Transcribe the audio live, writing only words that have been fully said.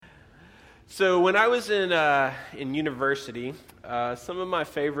So when I was in university, some of my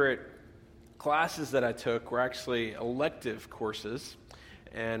favorite classes that I took were actually elective courses.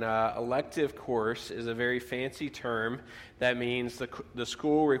 And elective course is a very fancy term. That means the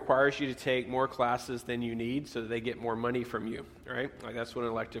school requires you to take more classes than you need so that they get more money from you, right? Like that's what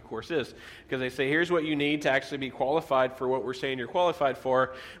an elective course is. Because they say, here's what you need to actually be qualified for what we're saying you're qualified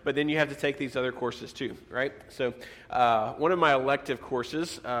for, but then you have to take these other courses too, right? So one of my elective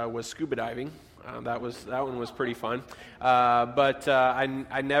courses was scuba diving. That one was pretty fun. But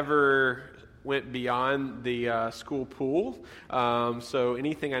I never went beyond the school pool. So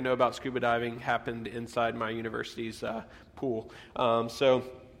anything I know about scuba diving happened inside my university's pool.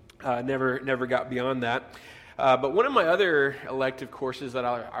 Never got beyond that. But one of my other elective courses that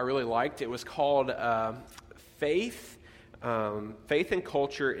I really liked, it was called Faith and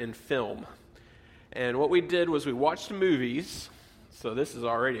Culture in Film. And what we did was we watched movies. So this is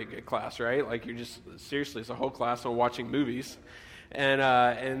already a good class, right? Like seriously, it's a whole class on watching movies.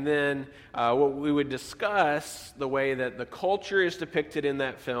 And then what we would discuss the way that the culture is depicted in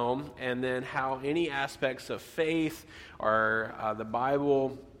that film, and then how any aspects of faith or the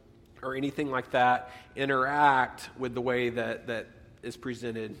Bible or anything like that interact with the way that is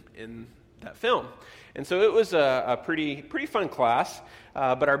presented in that film. And so it was a pretty fun class.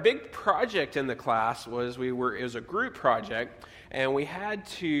 But our big project in the class was it was a group project, and we had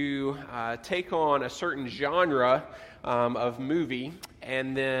to take on a certain genre of movie,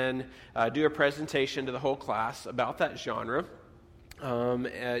 and then do a presentation to the whole class about that genre,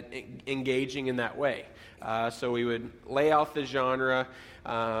 engaging in that way. So we would lay out the genre,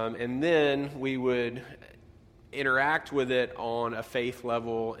 and then we would interact with it on a faith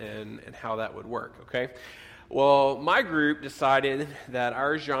level and how that would work, okay? Well, my group decided that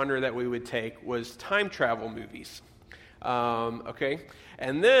our genre that we would take was time travel movies. Okay?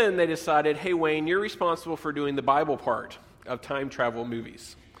 And then they decided, hey, Wayne, you're responsible for doing the Bible part of time travel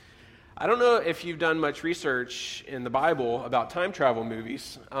movies. I don't know if you've done much research in the Bible about time travel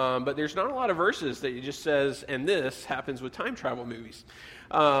movies, but there's not a lot of verses that it just says, and this happens with time travel movies.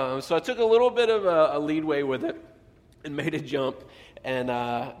 So I took a little bit of a leadway with it and made a jump and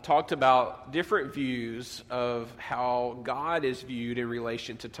talked about different views of how God is viewed in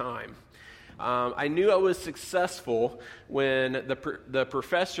relation to time. I knew I was successful when the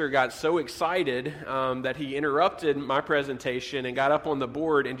professor got so excited that he interrupted my presentation and got up on the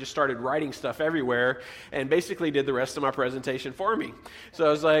board and just started writing stuff everywhere and basically did the rest of my presentation for me. So I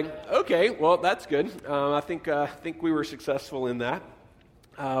was like, okay, well, that's good. I think we were successful in that.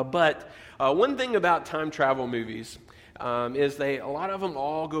 But one thing about time travel movies is a lot of them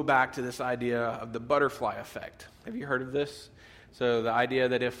all go back to this idea of the butterfly effect. Have you heard of this? So the idea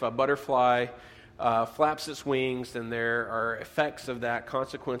that if a butterfly flaps its wings, then there are effects of that,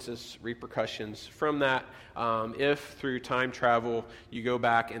 consequences, repercussions from that. If through time travel you go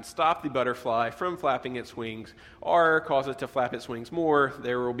back and stop the butterfly from flapping its wings or cause it to flap its wings more,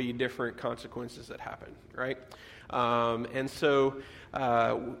 there will be different consequences that happen, right? And so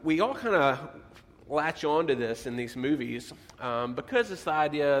we all kind of latch onto this in these movies because it's the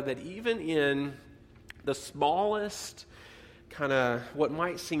idea that even in the smallest kind of what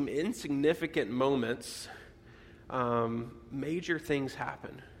might seem insignificant moments, major things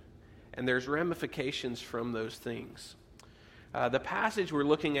happen, and there's ramifications from those things. The passage we're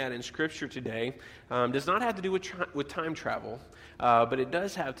looking at in Scripture today does not have to do with time travel, but it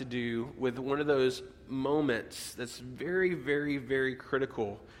does have to do with one of those moments that's very, very, very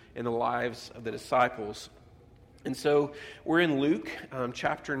critical in the lives of the disciples. And so we're in Luke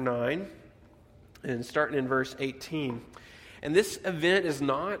chapter 9, and starting in verse 18. And this event is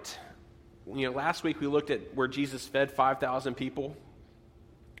not, last week we looked at where Jesus fed 5,000 people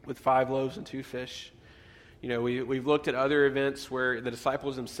with 5 loaves and 2 fish. We've looked at other events where the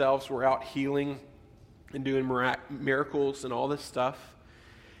disciples themselves were out healing and doing miracles and all this stuff.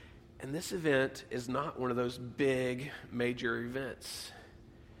 And this event is not one of those big, major events,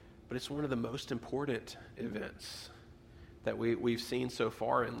 but it's one of the most important events that we've seen so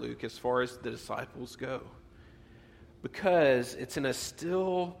far in Luke as far as the disciples go. Because it's in a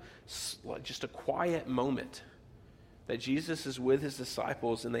still, just a quiet moment that Jesus is with his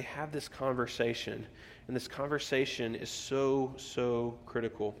disciples and they have this conversation. And this conversation is so, so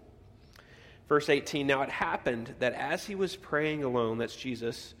critical. Verse 18, now it happened that as he was praying alone, that's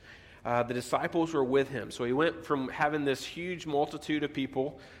Jesus, the disciples were with him. So he went from having this huge multitude of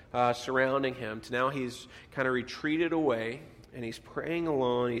people surrounding him to now he's kind of retreated away and he's praying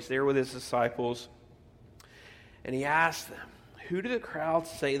alone. He's there with his disciples. And he asked them, who do the crowds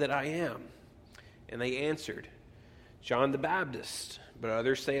say that I am? And they answered, John the Baptist, but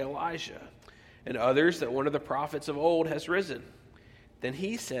others say Elijah, and others that one of the prophets of old has risen. Then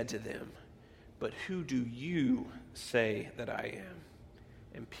he said to them, but who do you say that I am?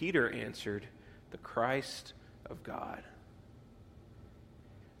 And Peter answered, the Christ of God.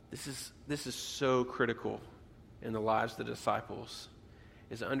 This is so critical in the lives of the disciples,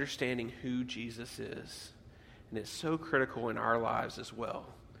 is understanding who Jesus is. And it's so critical in our lives as well,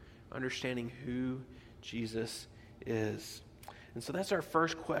 understanding who Jesus is. And so that's our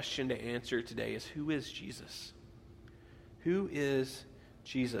first question to answer today, is who is Jesus? Who is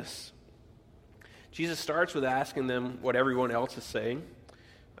Jesus? Jesus starts with asking them what everyone else is saying.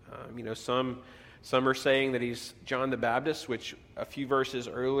 Some are saying that he's John the Baptist, which a few verses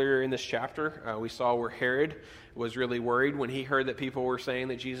earlier in this chapter, we saw where Herod was really worried when he heard that people were saying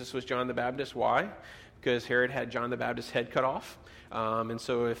that Jesus was John the Baptist. Why? Because Herod had John the Baptist's head cut off. And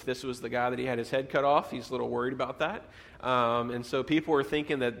so if this was the guy that he had his head cut off, he's a little worried about that. And so people are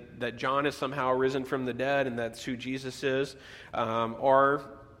thinking that John is somehow risen from the dead and that's who Jesus is. Or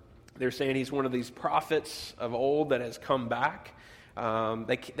they're saying he's one of these prophets of old that has come back.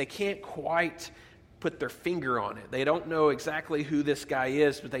 They can't quite put their finger on it. They don't know exactly who this guy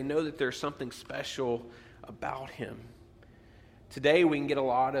is, but they know that there's something special about him. Today we can get a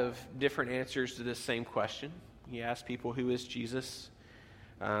lot of different answers to this same question. You ask people, who is Jesus?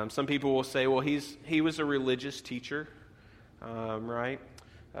 Some people will say, well, he was a religious teacher, right?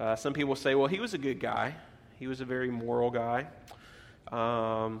 Some people say, well, he was a good guy. He was a very moral guy.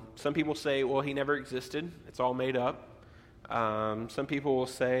 Some people say, well, he never existed. It's all made up. Some people will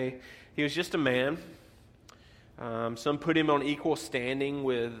say he was just a man. Some put him on equal standing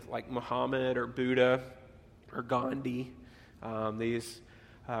with like Muhammad or Buddha or Gandhi. These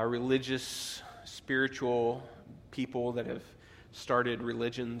religious, spiritual people that have started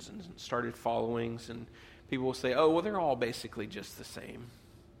religions and started followings, and people will say, oh, well, they're all basically just the same.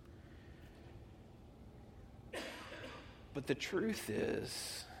 But the truth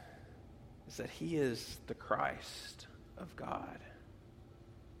is that he is the Christ of God.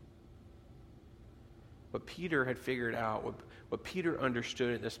 What Peter had figured out, what Peter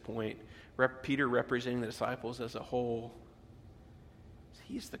understood at this point, Peter representing the disciples as a whole,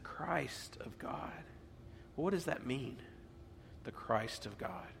 he's the Christ of God. Well, what does that mean? The Christ of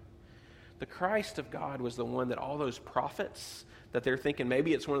God. The Christ of God was the one that all those prophets that they're thinking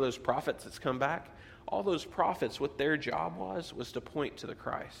maybe it's one of those prophets that's come back. All those prophets, what their job was to point to the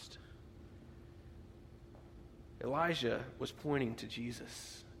Christ. Elijah was pointing to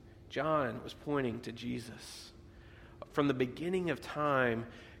Jesus. John was pointing to Jesus. From the beginning of time,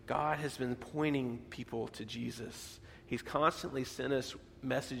 God has been pointing people to Jesus. He's constantly sent us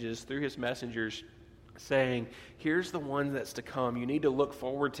messages through his messengers saying, here's the one that's to come. You need to look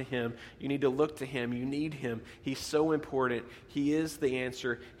forward to him. You need to look to him. You need him. He's so important. He is the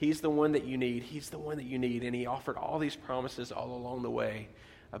answer. He's the one that you need. He's the one that you need. And he offered all these promises all along the way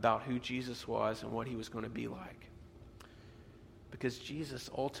about who Jesus was and what he was going to be like. Because Jesus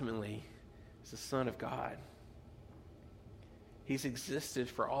ultimately is the Son of God. He's existed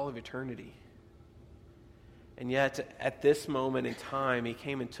for all of eternity. And yet, at this moment in time, he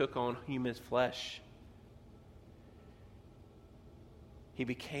came and took on human flesh. He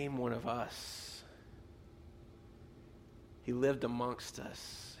became one of us. He lived amongst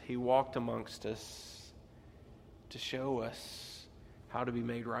us. He walked amongst us to show us how to be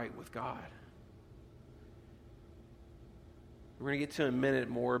made right with God. We're going to get to in a minute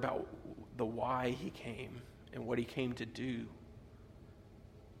more about the why he came and what he came to do.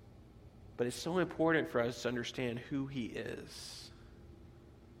 But it's so important for us to understand who he is.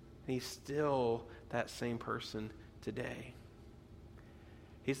 He's still that same person today.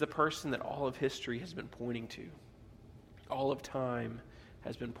 He's the person that all of history has been pointing to. All of time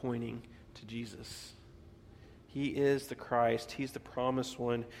has been pointing to Jesus. He is the Christ. He's the promised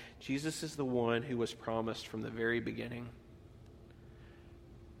one. Jesus is the one who was promised from the very beginning.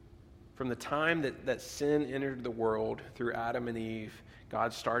 From the time that sin entered the world through Adam and Eve,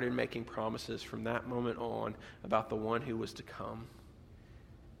 God started making promises from that moment on about the one who was to come.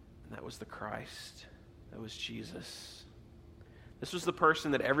 And that was the Christ. That was Jesus. This was the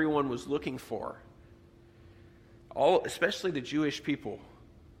person that everyone was looking for. Especially the Jewish people,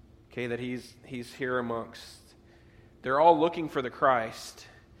 okay, that he's here amongst. They're all looking for the Christ.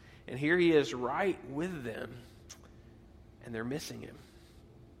 And here he is right with them. And they're missing him.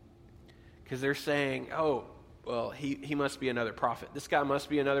 Because they're saying, oh, well, he must be another prophet. This guy must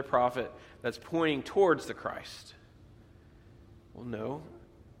be another prophet that's pointing towards the Christ. Well, no,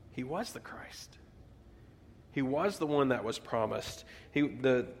 he was the Christ. He was the one that was promised.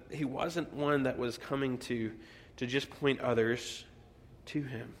 He wasn't one that was coming to to just point others to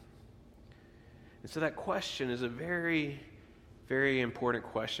him? And so that question is a very, very important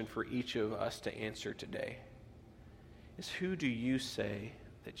question for each of us to answer today. Is who do you say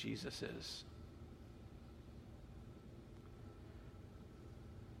that Jesus is?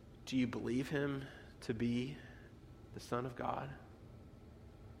 Do you believe him to be the Son of God?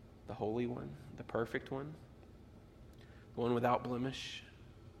 The Holy One, the perfect one, the one without blemish?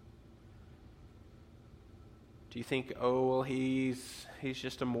 Do you think, oh, well, he's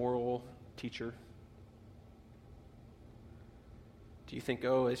just a moral teacher? Do you think,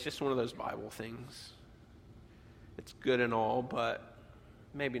 oh, it's just one of those Bible things? It's good and all, but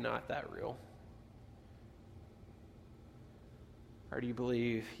maybe not that real. Or do you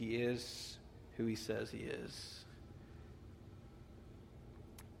believe he is who he says he is?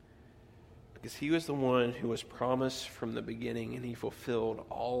 Because he was the one who was promised from the beginning, and he fulfilled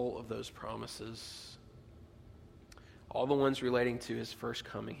all of those promises. All the ones relating to his first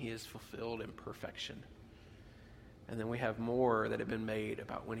coming, he has fulfilled in perfection. And then we have more that have been made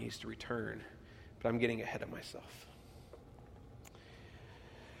about when he's to return. But I'm getting ahead of myself.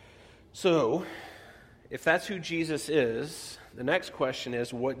 So, if that's who Jesus is, the next question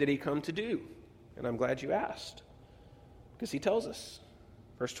is, what did he come to do? And I'm glad you asked, because he tells us.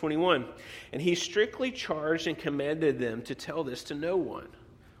 Verse 21, and he strictly charged and commanded them to tell this to no one.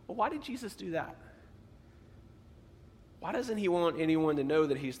 Well, why did Jesus do that? Why doesn't he want anyone to know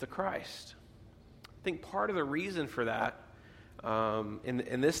that he's the Christ? I think part of the reason for that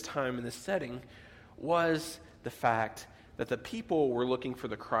in this time, in this setting, was the fact that the people were looking for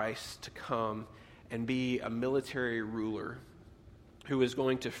the Christ to come and be a military ruler who was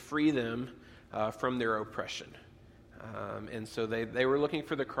going to free them from their oppression. And so they were looking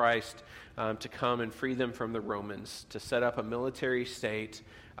for the Christ to come and free them from the Romans, to set up a military state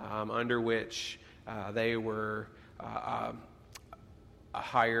under which they were a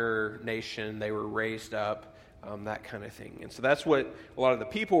higher nation, they were raised up, that kind of thing. And so that's what a lot of the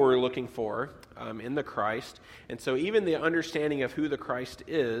people were looking for in the Christ. And so even the understanding of who the Christ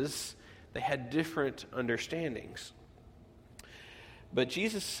is, they had different understandings. But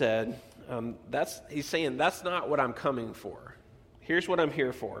Jesus said, he's saying, that's not what I'm coming for. Here's what I'm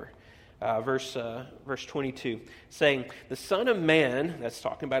here for. Verse 22, saying, the Son of Man, that's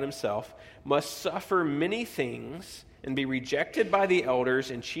talking about himself, must suffer many things and be rejected by the elders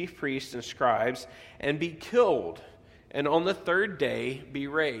and chief priests and scribes, and be killed, and on the third day be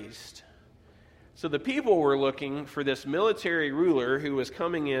raised. So the people were looking for this military ruler who was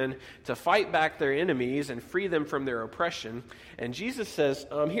coming in to fight back their enemies and free them from their oppression. And Jesus says,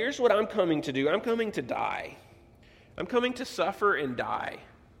 here's what I'm coming to do. I'm coming to die. I'm coming to suffer and die.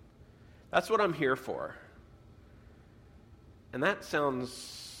 That's what I'm here for. And that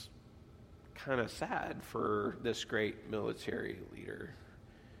sounds kind of sad for this great military leader,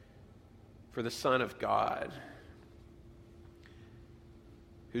 for the Son of God,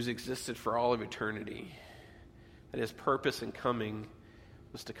 who's existed for all of eternity, that his purpose in coming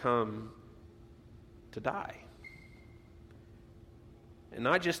was to come to die. And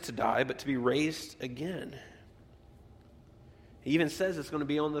not just to die, but to be raised again. He even says it's going to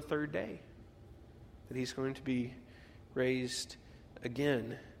be on the third day that he's going to be raised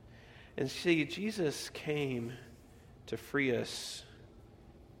again. And see, Jesus came to free us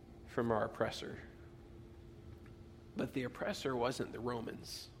from our oppressor. But the oppressor wasn't the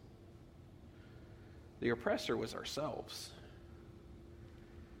Romans. The oppressor was ourselves.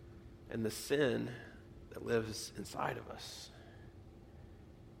 And the sin that lives inside of us.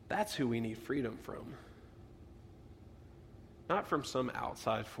 That's who we need freedom from. Not from some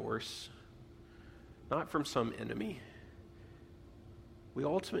outside force. Not from some enemy. We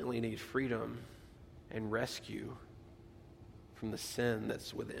ultimately need freedom and rescue from the sin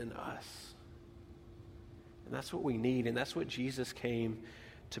that's within us. And that's what we need, and that's what Jesus came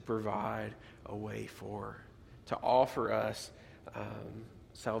to provide a way for, to offer us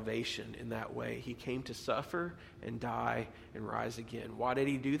salvation in that way. He came to suffer and die and rise again. Why did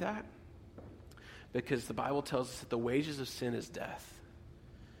he do that? Because the Bible tells us that the wages of sin is death.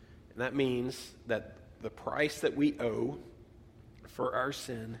 And that means that the price that we owe for our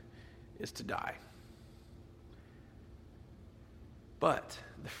sin is to die. But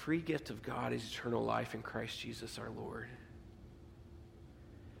the free gift of God is eternal life in Christ Jesus our Lord.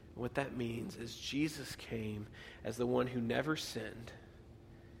 And what that means is Jesus came as the one who never sinned,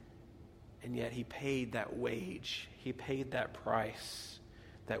 and yet he paid that wage. He paid that price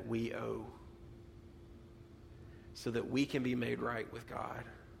that we owe so that we can be made right with God.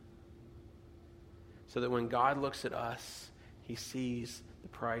 So that when God looks at us, he sees the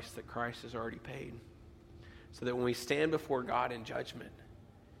price that Christ has already paid. so that when we stand before God in judgment,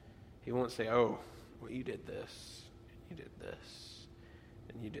 he won't say, oh, well, you did this, you did this,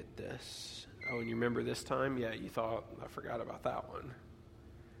 and you did this. Oh, and you remember this time? Yeah, you thought, I forgot about that one.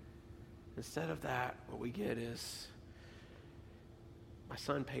 Instead of that, what we get is, my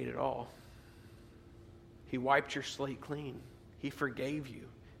son paid it all. He wiped your slate clean. He forgave you.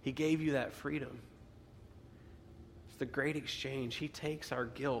 He gave you that freedom. It's the great exchange. He takes our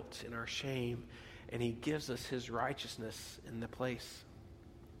guilt and our shame, and he gives us his righteousness in the place.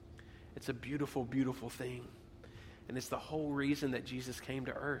 It's a beautiful, beautiful thing. And it's the whole reason that Jesus came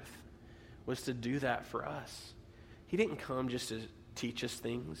to earth, was to do that for us. He didn't come just to teach us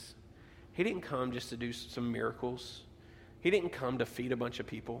things. He didn't come just to do some miracles. He didn't come to feed a bunch of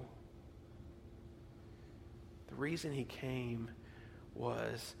people. The reason he came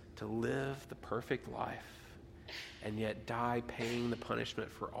was to live the perfect life and yet die paying the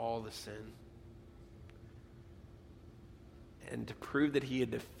punishment for all the sin. And to prove that he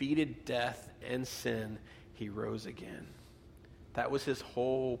had defeated death and sin, he rose again. That was his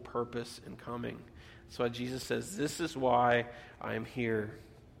whole purpose in coming. So Jesus says, this is why I am here.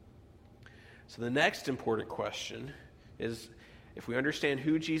 So the next important question is, if we understand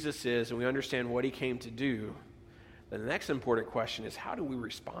who Jesus is and we understand what he came to do, then the next important question is, how do we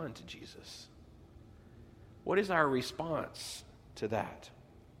respond to Jesus? What is our response to that?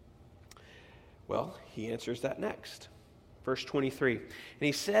 Well, he answers that next. Verse 23, and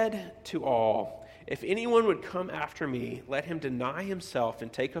he said to all, if anyone would come after me, let him deny himself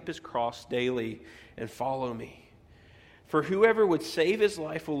and take up his cross daily and follow me. For whoever would save his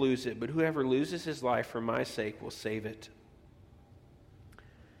life will lose it, but whoever loses his life for my sake will save it.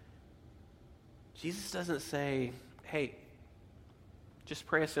 Jesus doesn't say, hey, just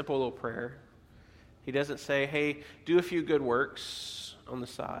pray a simple little prayer. He doesn't say, hey, do a few good works on the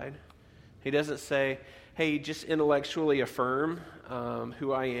side. He doesn't say, hey, just intellectually affirm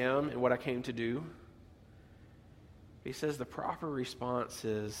who I am and what I came to do. He says the proper response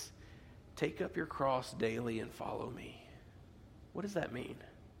is, take up your cross daily and follow me. What does that mean?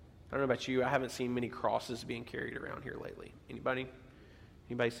 I don't know about you. I haven't seen many crosses being carried around here lately. Anybody?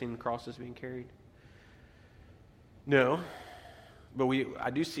 Anybody seen crosses being carried? No. But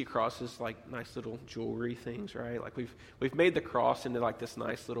I do see crosses like nice little jewelry things, right? Like we've made the cross into like this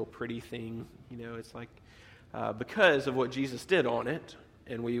nice little pretty thing. You know, it's like because of what Jesus did on it,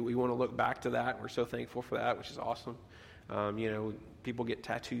 and we want to look back to that. We're so thankful for that, which is awesome. People get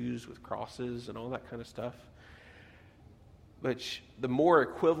tattoos with crosses and all that kind of stuff. But the more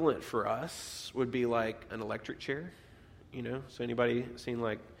equivalent for us would be like an electric chair. So anybody seen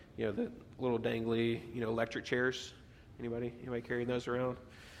like the little dangly electric chairs? Anybody carrying those around?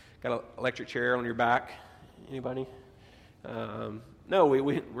 Got an electric chair on your back? Anybody? No,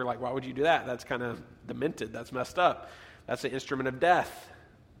 we're like, why would you do that? That's kind of demented. That's messed up. That's an instrument of death.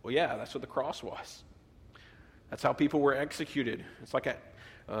 Well, yeah, that's what the cross was. That's how people were executed. It's like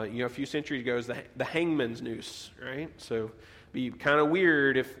a few centuries ago, it was the hangman's noose, right? So it'd be kind of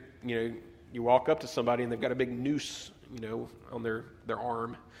weird if you walk up to somebody and they've got a big noose, on their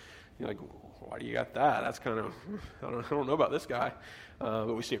arm. You're like, why do you got that? That's kind of, I don't know about this guy.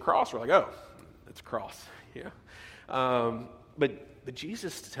 But we see a cross, we're like, oh, it's a cross. Yeah. But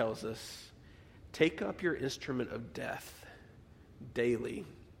Jesus tells us, take up your instrument of death daily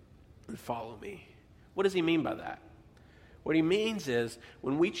and follow me. What does he mean by that? What he means is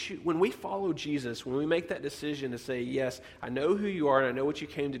when we follow Jesus, when we make that decision to say, yes, I know who you are and I know what you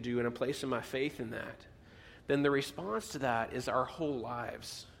came to do and I'm placing my faith in that, then the response to that is our whole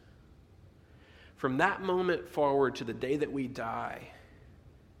lives. From that moment forward to the day that we die,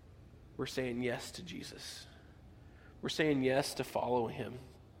 we're saying yes to Jesus. We're saying yes to follow him.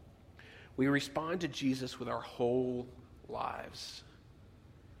 We respond to Jesus with our whole lives.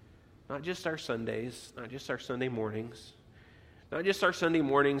 Not just our Sundays, not just our Sunday mornings, not just our Sunday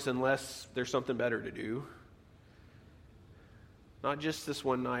mornings unless there's something better to do. Not just this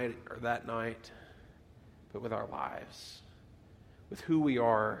one night or that night, but with our lives, with who we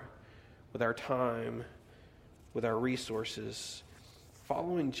are, with our time, with our resources.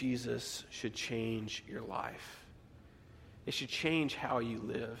 Following Jesus should change your life. It should change how you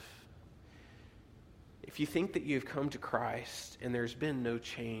live. If you think that you've come to Christ and there's been no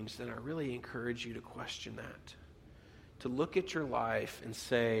change, then I really encourage you to question that. To look at your life and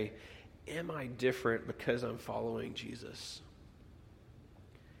say, am I different because I'm following Jesus?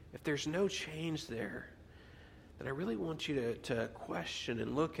 If there's no change there, then I really want you to question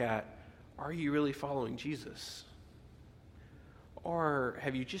and look at, are you really following Jesus? Or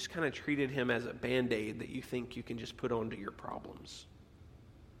have you just kind of treated him as a Band-Aid that you think you can just put onto your problems?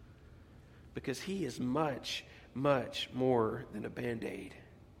 because he is much, much more than a Band-Aid.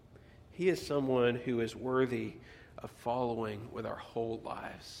 He is someone who is worthy of following with our whole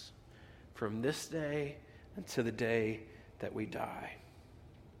lives, from this day until the day that we die.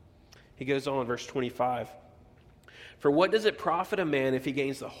 He goes on, verse 25. For what does it profit a man if he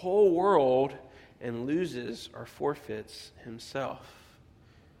gains the whole world and loses or forfeits himself?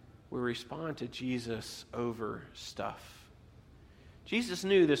 We respond to Jesus over stuff. Jesus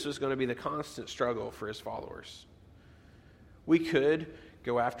knew this was going to be the constant struggle for his followers. We could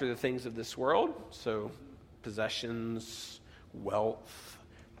go after the things of this world, so possessions, wealth,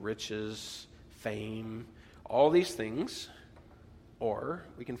 riches, fame, all these things, or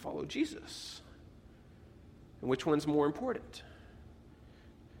we can follow Jesus. And which one's more important?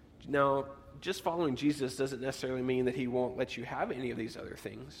 Now, just following Jesus doesn't necessarily mean that he won't let you have any of these other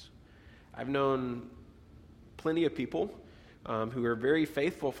things. I've known plenty of people who are very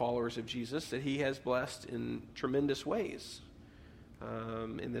faithful followers of Jesus that he has blessed in tremendous ways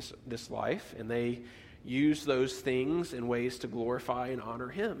in this life, and they use those things in ways to glorify and honor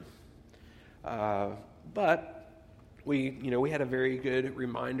him. But we had a very good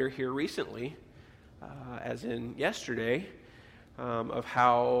reminder here recently, as in yesterday, of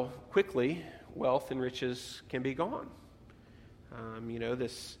how quickly wealth and riches can be gone.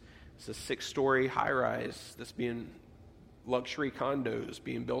 This is a 6-story high-rise that's being luxury condos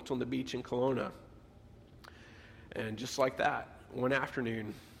being built on the beach in Kelowna. And just like that, one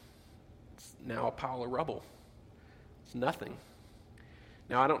afternoon, it's now a pile of rubble. It's nothing.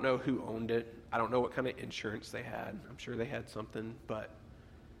 Now, I don't know who owned it. I don't know what kind of insurance they had. I'm sure they had something, but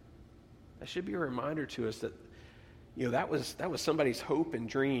that should be a reminder to us that, that was somebody's hope and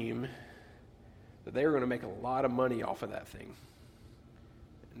dream, that they were going to make a lot of money off of that thing.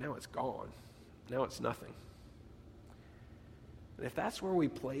 And now it's gone. Now it's nothing. And if that's where we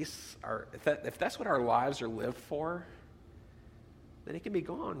place if that's what our lives are lived for, then it can be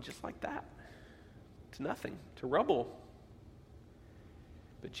gone just like that, to nothing, to rubble.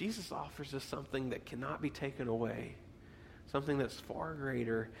 But Jesus offers us something that cannot be taken away, something that's far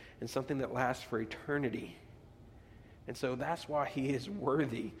greater and something that lasts for eternity. And so that's why he is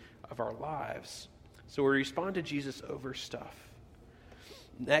worthy of our lives. So we respond to Jesus over stuff.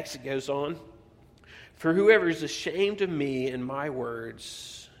 Next it goes on, for whoever is ashamed of me and my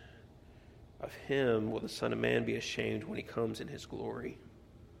words, of him will the Son of Man be ashamed when he comes in his glory.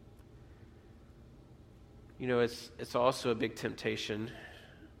 It's also a big temptation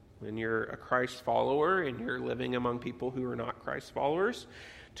when you're a Christ follower and you're living among people who are not Christ followers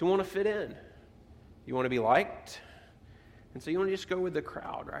to want to fit in. You want to be liked. And so you want to just go with the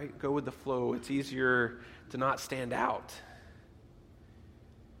crowd, right? Go with the flow. It's easier to not stand out,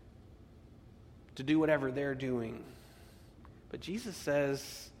 to do whatever they're doing. But Jesus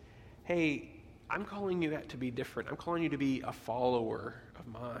says, hey, I'm calling you to be different. I'm calling you to be a follower of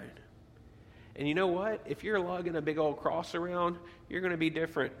mine. And you know what? If you're lugging a big old cross around, you're going to be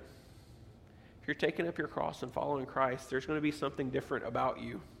different. If you're taking up your cross and following Christ, there's going to be something different about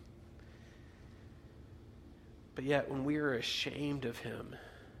you. But yet, when we are ashamed of him,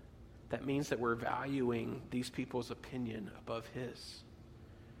 that means that we're valuing these people's opinion above his.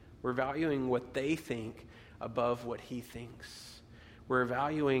 We're valuing what they think above what he thinks. We're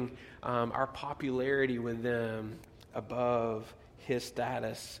valuing our popularity with them above his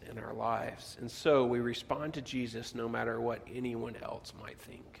status in our lives. And so we respond to Jesus no matter what anyone else might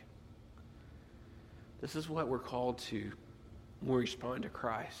think. This is what we're called to when we respond to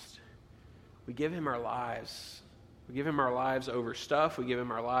Christ. We give him our lives. We give him our lives over stuff. We give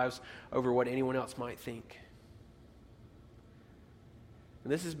him our lives over what anyone else might think.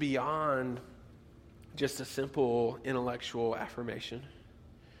 And this is beyond just a simple intellectual affirmation.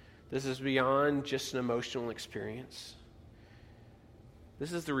 This is beyond just an emotional experience.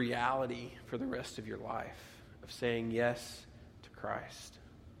 This is the reality for the rest of your life of saying yes to Christ.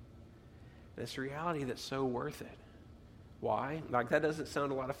 And it's a reality that's so worth it. Why? Like, that doesn't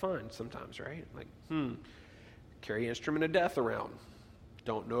sound a lot of fun sometimes, right? Like, carry instrument of death around.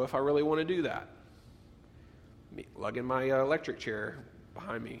 Don't know if I really want to do that. Lugging my electric chair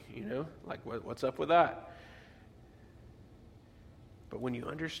behind me, like what's up with that? But when you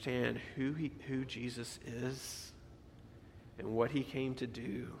understand who Jesus is and what he came to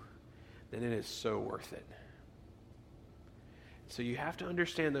do, then it is so worth it. So you have to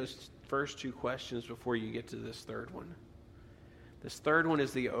understand those first two questions before you get to this third one. This third one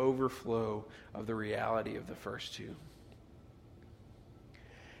is the overflow of the reality of the first two.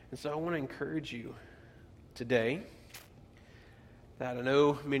 And so I want to encourage you today that I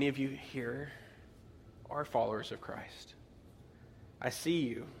know many of you here are followers of Christ. I see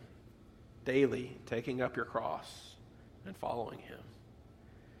you. daily taking up your cross and following him.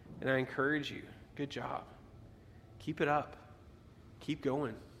 And I encourage you, good job. Keep it up. Keep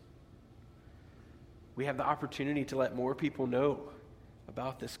going. We have the opportunity to let more people know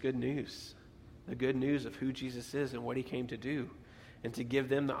about this good news, the good news of who Jesus is and what he came to do, and to give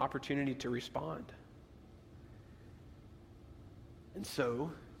them the opportunity to respond. And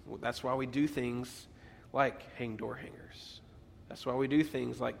so, that's why we do things like hang door hangers. That's why we do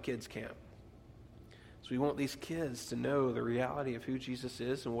things like kids camp. So we want these kids to know the reality of who Jesus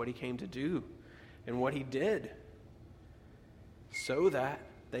is and what he came to do and what he did, so that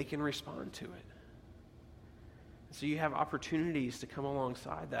they can respond to it. So you have opportunities to come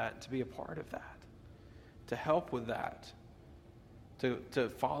alongside that, to be a part of that, to help with that, to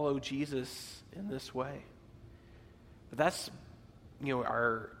follow Jesus in this way. But that's,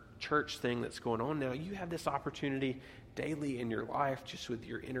 our church thing that's going on now. You have this opportunity daily in your life, just with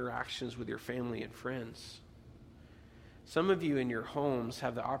your interactions with your family and friends. Some of you in your homes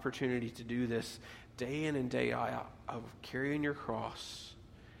have the opportunity to do this day in and day out, of carrying your cross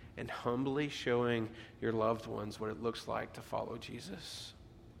and humbly showing your loved ones what it looks like to follow Jesus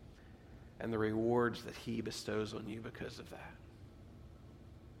and the rewards that he bestows on you because of that.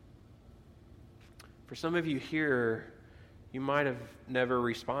 For some of you here, you might have never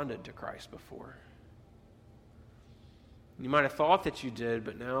responded to Christ before. You might have thought that you did,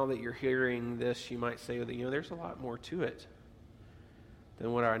 but now that you're hearing this, you might say that, there's a lot more to it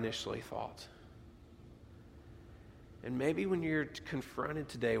than what I initially thought. And maybe when you're confronted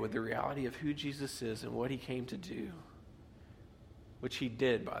today with the reality of who Jesus is and what he came to do, which he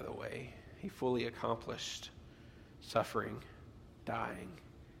did, by the way, he fully accomplished suffering, dying,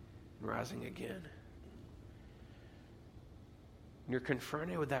 and rising again. When you're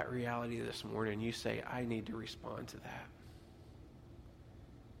confronted with that reality this morning, you say, I need to respond to that.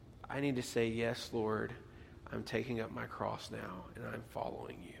 I need to say, yes, Lord, I'm taking up my cross now, and I'm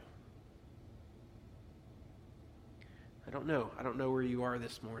following you. I don't know where you are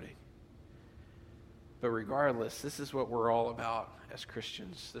this morning. But regardless, this is what we're all about as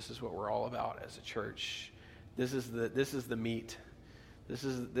Christians. This is what we're all about as a church. This is the meat. This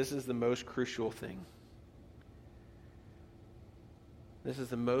is the most crucial thing. This is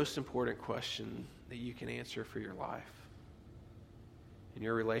the most important question that you can answer for your life and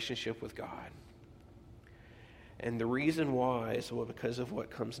your relationship with God. And the reason why is because of what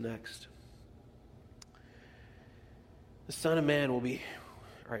comes next. The Son of Man will be...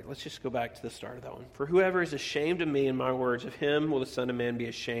 All right, let's just go back to the start of that one. For whoever is ashamed of me and my words, of him will the Son of Man be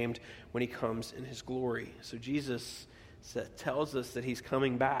ashamed when he comes in his glory. So Jesus tells us that he's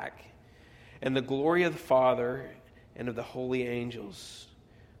coming back. And the glory of the Father and of the holy angels.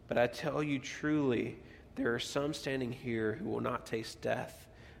 But I tell you truly, there are some standing here who will not taste death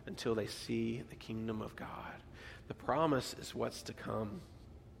until they see the kingdom of God. The promise is what's to come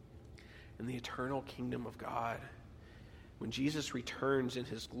in the eternal kingdom of God. When Jesus returns in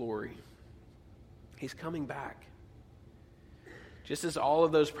his glory, he's coming back. Just as all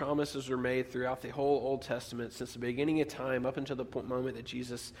of those promises were made throughout the whole Old Testament, since the beginning of time up until the moment that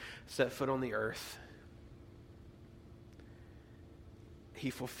Jesus set foot on the earth,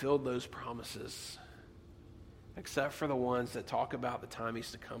 he fulfilled those promises, except for the ones that talk about the time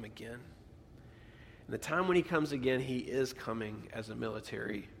he's to come again. And the time when he comes again, he is coming as a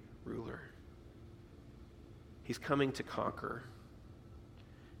military ruler. He's coming to conquer.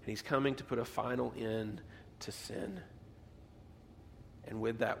 And he's coming to put a final end to sin. And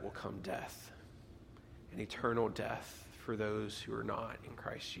with that will come death. An eternal death for those who are not in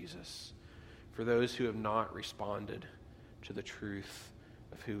Christ Jesus. For those who have not responded to the truth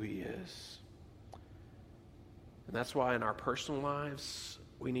of who he is. And that's why in our personal lives,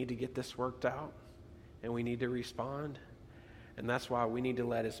 we need to get this worked out. And we need to respond. And that's why we need to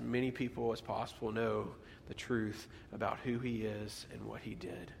let as many people as possible know the truth about who he is and what he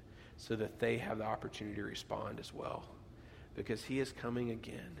did, so that they have the opportunity to respond as well. Because he is coming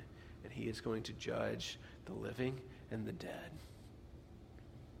again, and he is going to judge the living and the dead.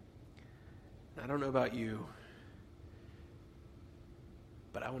 I don't know about you,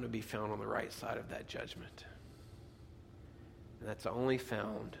 but I want to be found on the right side of that judgment. And that's only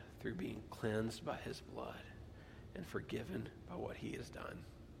found through being cleansed by his blood and forgiven by what he has done.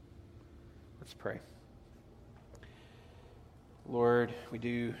 Let's pray. Lord, we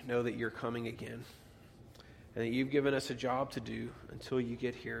do know that you're coming again, and that you've given us a job to do until you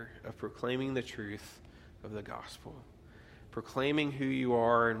get here, of proclaiming the truth of the gospel, proclaiming who you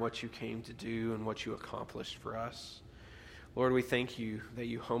are and what you came to do and what you accomplished for us. Lord, we thank you that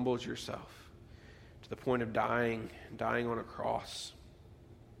you humbled yourself to the point of dying on a cross,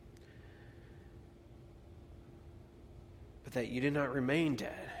 but that you did not remain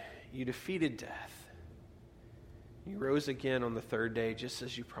dead. You defeated death. You rose again on the third day, just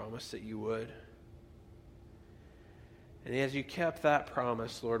as you promised that you would. And as you kept that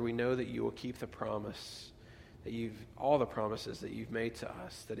promise, Lord, we know that you will keep the promise that all the promises that you've made to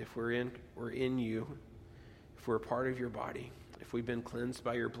us, that if we're in you, if we're a part of your body, if we've been cleansed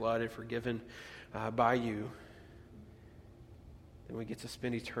by your blood and forgiven by you, then we get to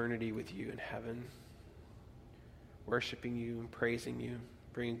spend eternity with you in heaven, worshiping you and praising you,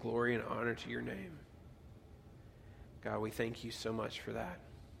 bringing glory and honor to your name. God, we thank you so much for that.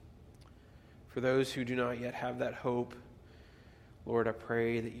 For those who do not yet have that hope, Lord, I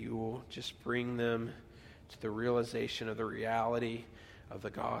pray that you will just bring them to the realization of the reality of the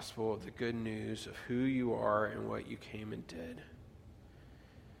gospel, of the good news of who you are and what you came and did.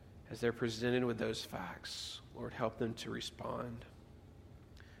 As they're presented with those facts, Lord, help them to respond.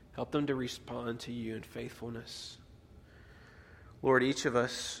 Help them to respond to you in faithfulness. Lord, each of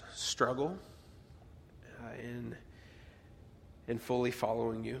us struggle in fully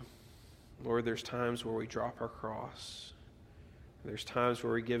following you. Lord, there's times where we drop our cross. There's times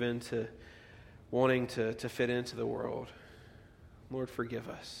where we give in to wanting to fit into the world. Lord, forgive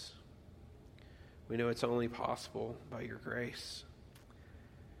us. We know it's only possible by your grace.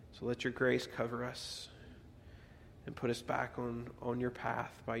 So let your grace cover us and put us back on your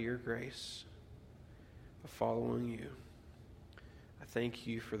path by your grace of following you. I thank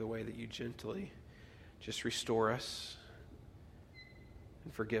you for the way that you gently just restore us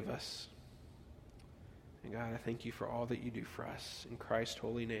and forgive us. And God, I thank you for all that you do for us. In Christ's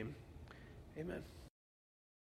holy name, amen.